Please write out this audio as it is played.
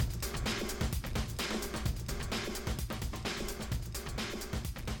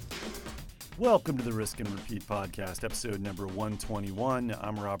Welcome to the Risk and Repeat podcast, episode number 121.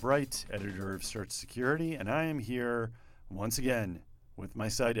 I'm Rob Wright, editor of Search Security, and I am here once again with my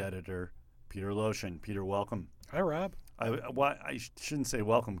site editor, Peter Lotion. Peter, welcome. Hi, Rob. I shouldn't say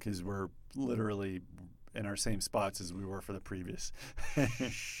welcome because we're literally in our same spots as we were for the previous.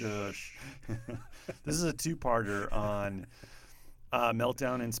 Shush. This is a two-parter on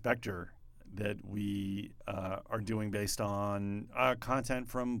Meltdown Inspector that we are doing based on content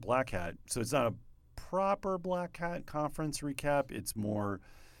from Black Hat. So it's not a proper Black Hat conference recap. It's more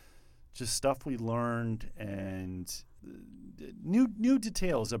just stuff we learned and new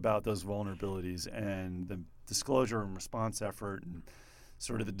details about those vulnerabilities and the disclosure and response effort and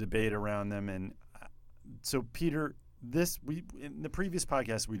sort of the debate around them. And so, Peter, in the previous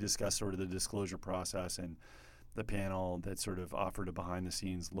podcast, we discussed sort of the disclosure process and the panel that sort of offered a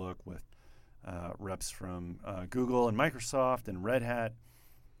behind-the-scenes look with reps from Google and Microsoft and Red Hat.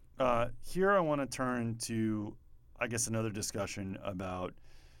 Here I want to turn to, I guess, another discussion about,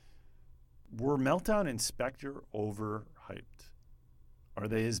 were Meltdown Inspector overhyped? Are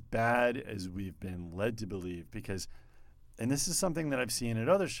they as bad as we've been led to believe? Because, and this is something that I've seen at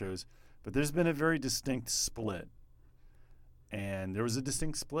other shows, but there's been a very distinct split. And there was a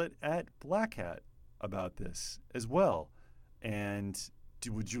distinct split at Black Hat about this as well. And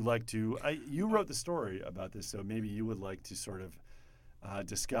would you like to? You wrote the story about this, so maybe you would like to sort of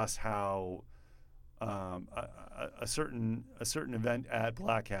discuss how a certain event at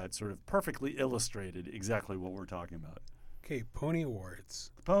Black Hat sort of perfectly illustrated exactly what we're talking about. Okay, Pony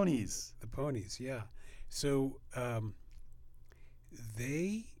Awards. The ponies. The ponies, yeah. So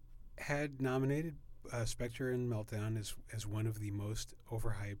they had nominated Spectre and Meltdown as one of the most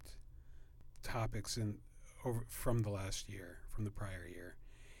overhyped topics from the last year, from the prior year.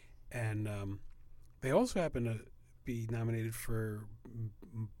 And they also happen to be nominated for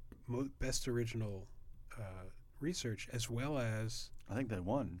Best Original Research, as well as... I think they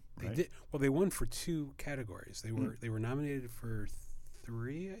won, right? They did. Well, they won for two categories. They were nominated for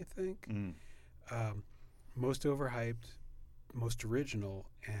three, I think. Most overhyped, most original,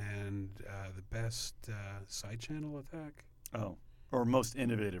 and the best side channel attack. Oh, or most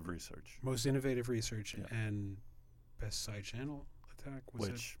innovative research. Most innovative research, yeah. And best side channel attack.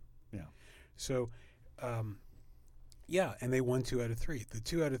 Yeah. So, yeah, and they won 2 out of 3. The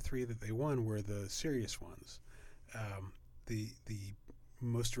 2 out of 3 that they won were the serious ones. The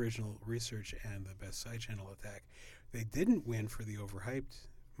most original research and the best side channel attack. They didn't win for the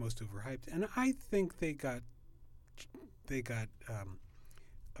most overhyped, and I think they got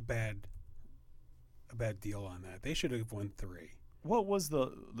a bad deal on that. They should have won 3. What was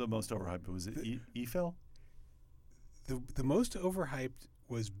the most overhyped? Was it EFIL? The most overhyped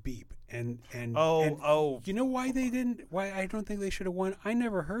was Beep, and you know why they didn't? Why I don't think they should have won? I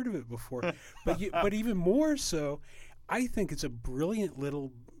never heard of it before, but even more so, I think it's a brilliant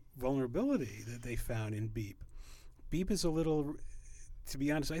little vulnerability that they found in Beep. Beep is a little, to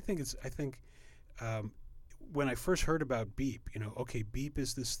be honest, I think when I first heard about Beep, Beep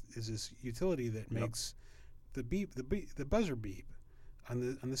is this utility that makes the buzzer beep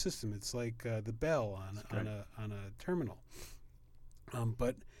on the system. It's like the bell on a terminal.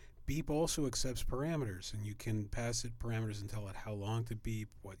 But Beep also accepts parameters, and you can pass it parameters and tell it how long to beep,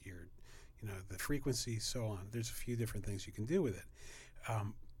 what the frequency, so on. There's a few different things you can do with it.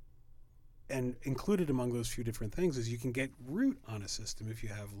 And included among those few different things is you can get root on a system if you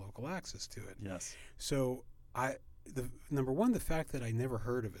have local access to it. Yes. So number one, the fact that I never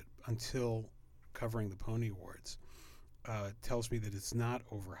heard of it until covering the Pony Awards tells me that it's not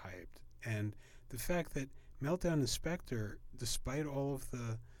overhyped. And the fact that Meltdown Inspector, despite all of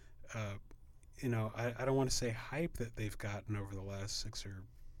the, I don't want to say hype that they've gotten over the last 6 or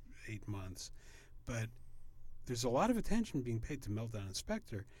 8 months, but there's a lot of attention being paid to Meltdown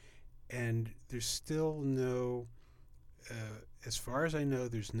Inspector, and there's still no, as far as I know,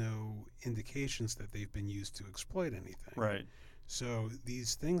 there's no indications that they've been used to exploit anything. Right. So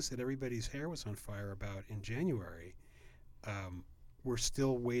these things that everybody's hair was on fire about in January, we're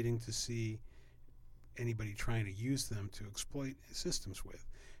still waiting to see anybody trying to use them to exploit systems with.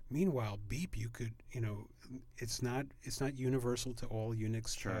 Meanwhile, Beep, you could, it's not universal to all Unix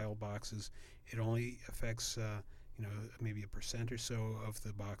style boxes. It only affects, maybe 1% or so of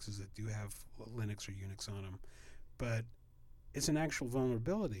the boxes that do have Linux or Unix on them. But it's an actual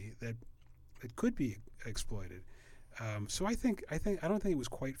vulnerability that it could be exploited. So I don't think it was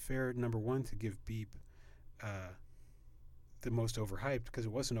quite fair, number one, to give Beep the most overhyped, because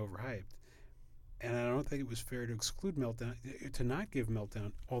it wasn't overhyped. And I don't think it was fair to exclude Meltdown, to not give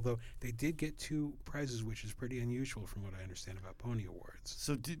Meltdown, although they did get 2 prizes, which is pretty unusual from what I understand about Pony Awards.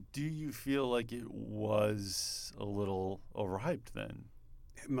 So do you feel like it was a little overhyped then?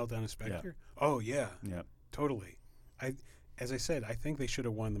 Meltdown and Spectre? Yeah. Oh, yeah. Yeah. Totally. As I said, I think they should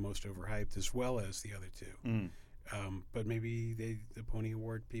have won the most overhyped as well as the other 2. Mm. But maybe the Pony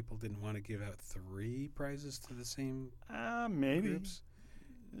Award people didn't want to give out 3 prizes to the same maybe. groups.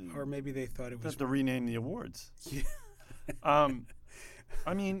 Or maybe they thought it was... to rename the awards. Yeah.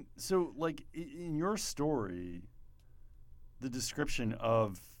 I mean, so, like, in your story, the description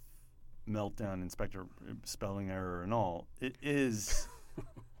of Meltdown and Spectre, spelling error and all, it is,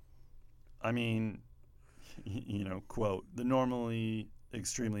 I mean, quote, the normally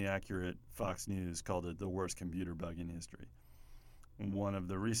extremely accurate Fox News called it the worst computer bug in history. One of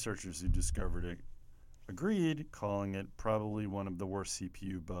the researchers who discovered it agreed, calling it probably one of the worst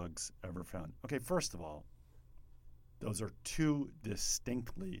CPU bugs ever found. Okay, first of all, those are 2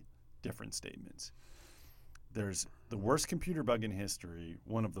 distinctly different statements. There's the worst computer bug in history,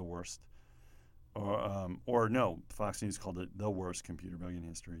 one of the worst, or no, Fox News called it the worst computer bug in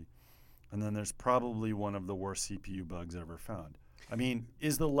history. And then there's probably one of the worst CPU bugs ever found. I mean,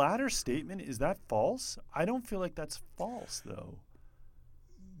 is the latter statement, is that false? I don't feel like that's false, though.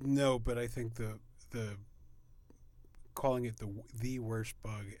 No, but I think the calling it the worst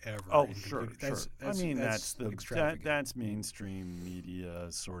bug ever. Oh, sure. That's that's mainstream media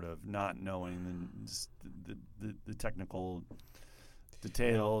sort of not knowing the technical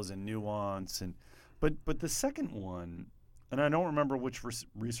details and nuance, but the second one, and I don't remember which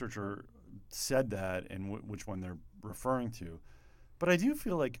researcher said that and which one they're referring to, but I do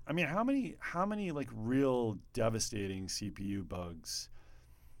feel like, I mean, how many like real devastating CPU bugs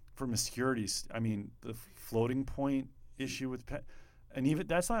from a security, I mean, the floating point issue with and even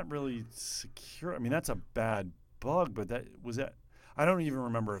that's not really secure. I mean, that's a bad bug, but I don't even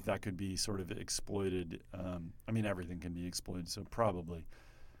remember if that could be sort of exploited. I mean, everything can be exploited, so probably.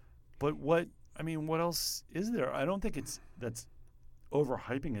 But what else is there? I don't think that's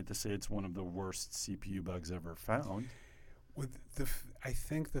overhyping it to say it's one of the worst CPU bugs ever found. I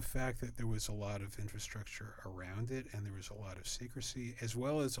think the fact that there was a lot of infrastructure around it, and there was a lot of secrecy, as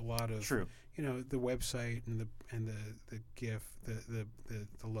well as a lot of the website and the GIF, the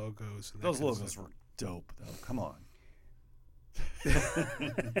logos. And those logos were dope, though. Come on.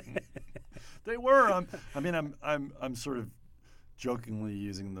 They were. I'm sort of jokingly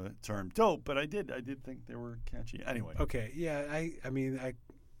using the term dope, but I did think they were catchy. Anyway. Okay. Yeah.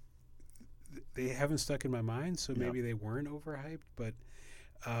 They haven't stuck in my mind, so maybe they weren't overhyped. But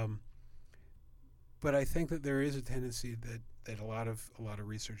I think that there is a tendency that a lot of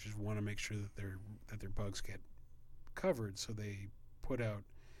researchers want to make sure that their bugs get covered, so they put out,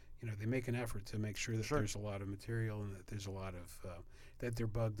 they make an effort to make sure that there's a lot of material and that there's a lot of that their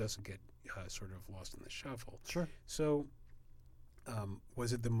bug doesn't get sort of lost in the shuffle. Sure. So,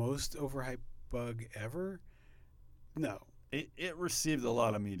 was it the most overhyped bug ever? No. It received a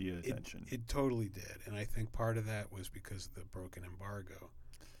lot of media attention. It totally did, and I think part of that was because of the broken embargo,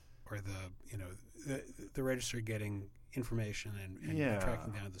 or the register getting information and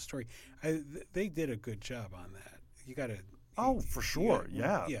tracking down the story. They did a good job on that. You got to. Oh, for sure.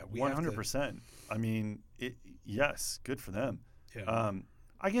 Yeah. 100%. I mean, yes, good for them. Yeah.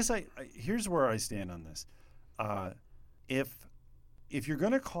 I guess here's where I stand on this. If you're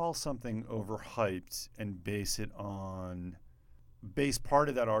going to call something overhyped and base part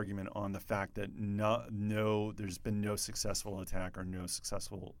of that argument on the fact that there's been no successful attack or no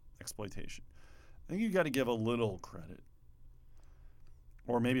successful exploitation, I think you got to give a little credit,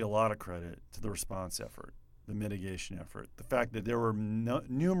 or maybe a lot of credit, to the response effort, the mitigation effort, the fact that there were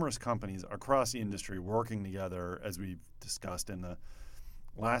numerous companies across the industry working together, as we've discussed in the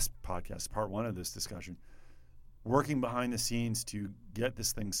last podcast, part 1 of this discussion, working behind the scenes to get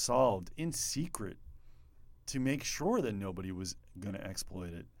this thing solved in secret to make sure that nobody was going to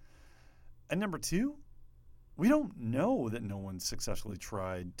exploit it. And number 2, we don't know that no one successfully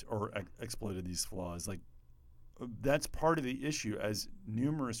tried or exploited these flaws. Like, that's part of the issue, as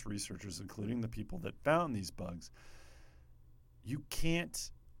numerous researchers, including the people that found these bugs. You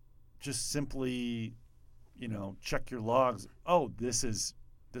can't just simply, check your logs. Oh, this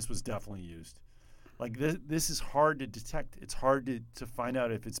was definitely used. Like, this is hard to detect. It's hard to find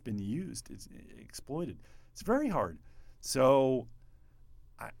out if it's been used, it's exploited. It's very hard. So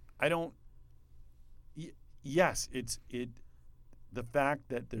I don't. Yes, the fact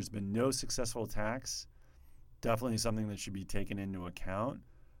that there's been no successful attacks, definitely something that should be taken into account.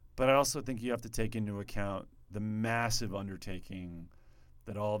 But I also think you have to take into account the massive undertaking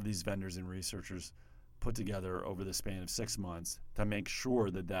that all of these vendors and researchers put together over the span of 6 months to make sure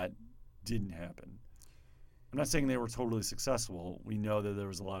that that didn't happen. I'm not saying they were totally successful. We know that there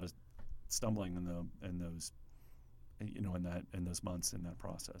was a lot of stumbling in those months in that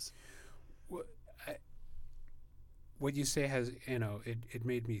process. Well, what you say has, it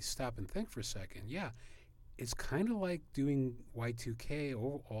made me stop and think for a second. Yeah, it's kind of like doing Y2K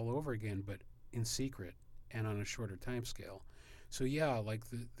all over again, but in secret and on a shorter time scale. So yeah, like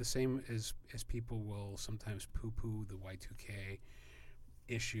the same as people will sometimes poo-poo the Y2K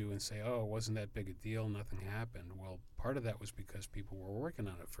issue and say, oh, it wasn't that big a deal, nothing happened. Well, part of that was because people were working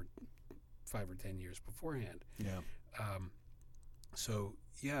on it for 5 or 10 years beforehand. Yeah. So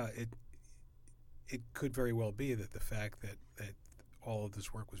yeah, it could very well be that the fact that all of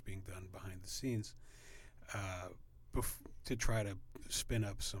this work was being done behind the scenes to try to spin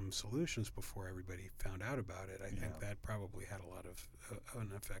up some solutions before everybody found out about it, I think that probably had a lot of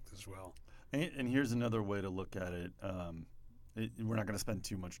an effect as well. And here's another way to look at it. We're not going to spend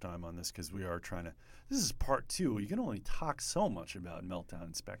too much time on this because we are trying to. This is part 2. You can only talk so much about Meltdown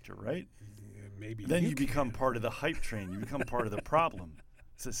Inspector, right? Maybe. Then you become part of the hype train. You become part of the problem.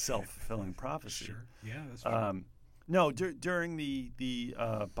 It's a self-fulfilling prophecy. Sure. Yeah, that's true. No, during the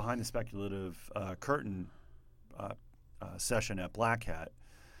behind the speculative curtain session at Black Hat,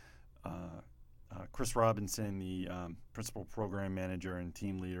 Chris Robinson, the principal program manager and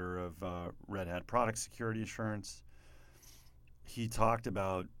team leader of Red Hat Product Security Assurance, he talked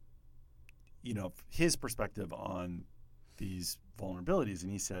about, his perspective on these vulnerabilities,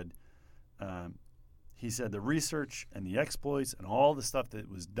 and he said the research and the exploits and all the stuff that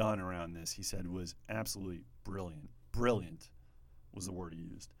was done around this, he said, was absolutely brilliant. Brilliant was the word he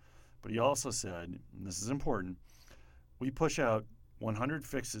used. But he also said, and this is important, we push out 100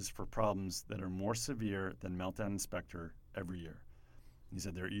 fixes for problems that are more severe than Meltdown Inspector every year. He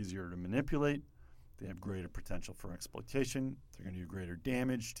said they're easier to manipulate. They have greater potential for exploitation. They're going to do greater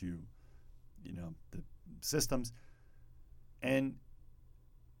damage to, the systems. And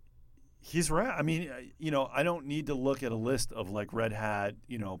he's right. I mean, I don't need to look at a list of like Red Hat.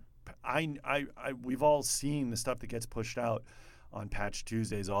 We've all seen the stuff that gets pushed out on Patch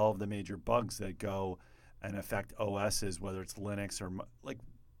Tuesdays, all of the major bugs that go and affect OSs, whether it's Linux or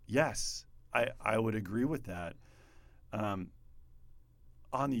yes, I would agree with that. On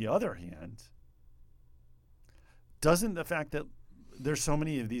the other hand, doesn't the fact that there's so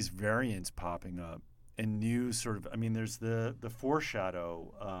many of these variants popping up and new there's the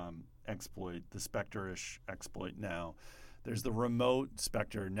Foreshadow exploit, the Spectre-ish exploit now. There's the remote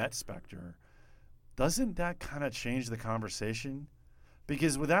Spectre, NetSpectre. Doesn't that kind of change the conversation?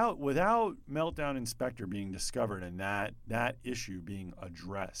 Because without Meltdown Inspector being discovered and that issue being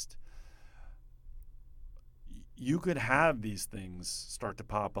addressed, you could have these things start to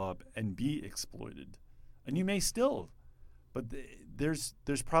pop up and be exploited. And you may still, but there's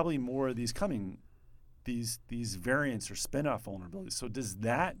probably more of these coming, these variants or spin-off vulnerabilities. So does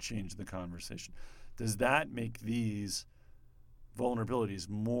that change the conversation? Does that make these vulnerabilities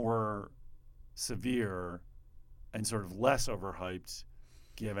more severe and sort of less overhyped,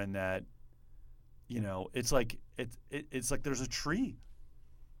 given that, it's like there's a tree.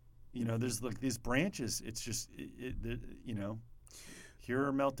 There's like these branches. It's just, here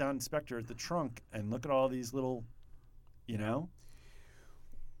are Meltdown Inspector at the trunk, and look at all these little,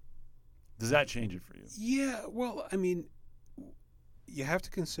 Does that change it for you? Yeah, well, I mean, you have to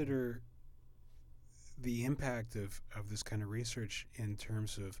consider the impact of this kind of research in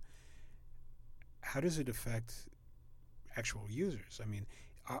terms of how does it affect actual users? I mean,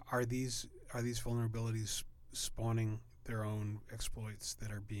 are these vulnerabilities spawning their own exploits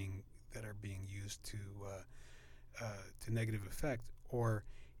that are being used to negative effect, or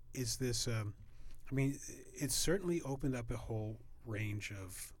is this? I mean, it's certainly opened up a whole range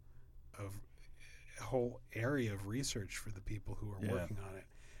of a whole area of research for the people who are working on it.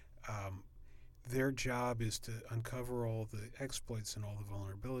 Their job is to uncover all the exploits and all the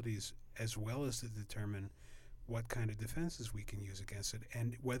vulnerabilities, as well as to determine what kind of defenses we can use against it,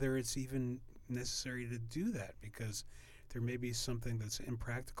 and whether it's even necessary to do that, because there may be something that's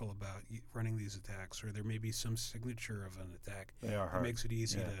impractical about running these attacks, or there may be some signature of an attack that makes it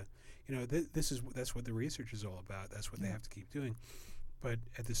easy to, that's what the research is all about. That's what they have to keep doing. But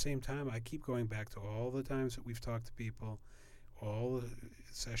at the same time, I keep going back to all the times that we've talked to people, all the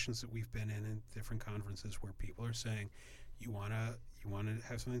sessions that we've been in different conferences where people are saying, you wanna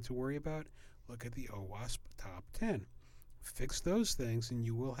have something to worry about? Look at the OWASP top 10. Fix those things, and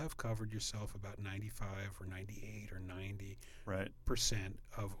you will have covered yourself about 95 or 98 or 90%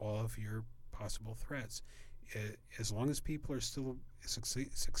 of all of your possible threats. as long as people are still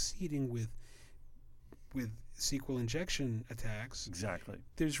succeeding with SQL injection attacks, Exactly.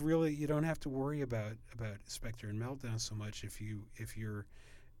 there's really, you don't have to worry about Spectre and Meltdown so much if your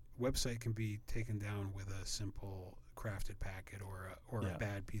website can be taken down with a simple crafted packet or Yeah. a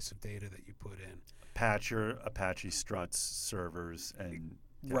bad piece of data that you put in. Patch your Apache struts servers and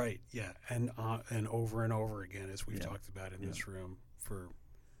yeah. Right. Yeah. And over and over again, as we've Yeah. talked about in Yeah. this room for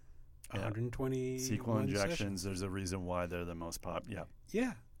Yeah. 120 SQL injections. sessions. There's a reason why they're the most pop. Yeah.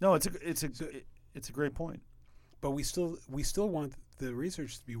 Yeah. No, it's a great point. But we still want the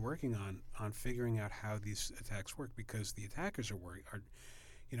research to be working on figuring out how these attacks work, because the attackers are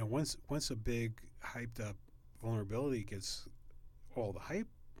once a big hyped up vulnerability gets all the hype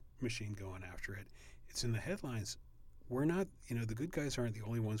machine going after it, it's in the headlines. We're not, the good guys aren't the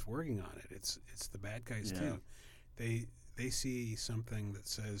only ones working on it. It's the bad guys Yeah. too. They see something that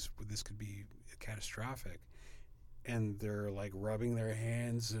says, well, this could be catastrophic, and they're like rubbing their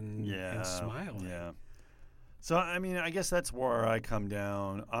hands and smiling. Yeah. So I mean, I guess that's where I come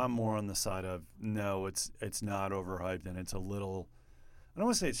down. I'm more on the side of no, it's not overhyped, and it's a little. I don't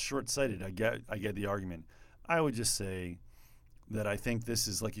want to say it's short-sighted. I get the argument. I would just say that I think this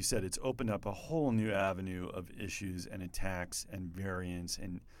is, like you said, it's opened up a whole new avenue of issues and attacks and variants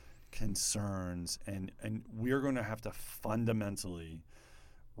and concerns, and we're going to have to fundamentally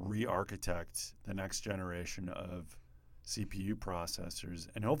re-architect the next generation of CPU processors,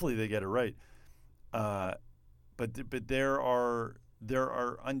 and hopefully they get it right. But there are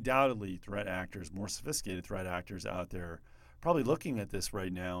undoubtedly threat actors, more sophisticated threat actors out there, probably looking at this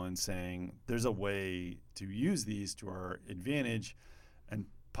right now and saying there's a way to use these to our advantage, and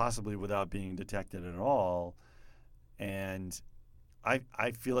possibly without being detected at all. And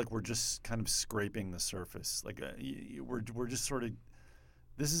I feel like we're just kind of scraping the surface. Like we're just sort of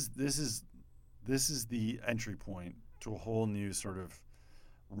this is the entry point to a whole new sort of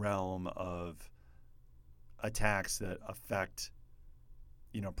realm of attacks that affect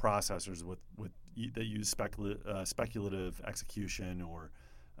processors with that use speculative execution or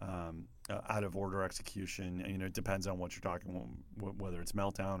out of order execution. And, it depends on what you're talking, whether it's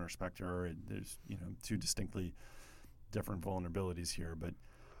Meltdown or Spectre. There's two distinctly different vulnerabilities here. But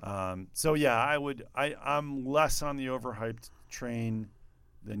so yeah, I'm less on the overhyped train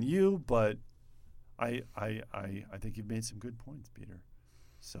than you, but I think you've made some good points, Peter.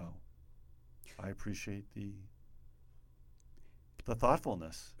 So I appreciate the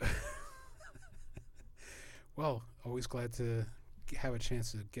thoughtfulness. Well, always glad to have a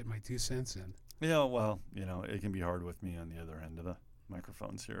chance to get my 2 cents in. Yeah, well, it can be hard with me on the other end of the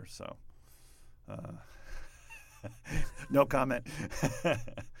microphones here, so no comment.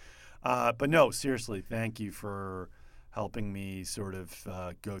 But no, seriously, thank you for helping me sort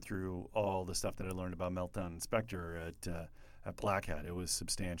of go through all the stuff that I learned about Meltdown and Spectre at Black Hat. It was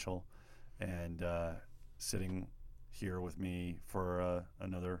substantial, and sitting here with me for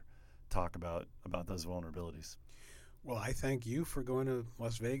another talk about those vulnerabilities. Well, I thank you for going to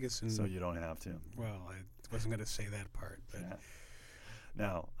Las Vegas. And so you don't have to. Well, I wasn't going to say that part. But yeah.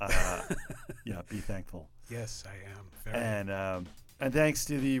 No. Yeah, be thankful. Yes, I am. And thanks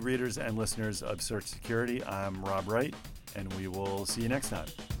to the readers and listeners of Search Security. I'm Rob Wright, and we will see you next time.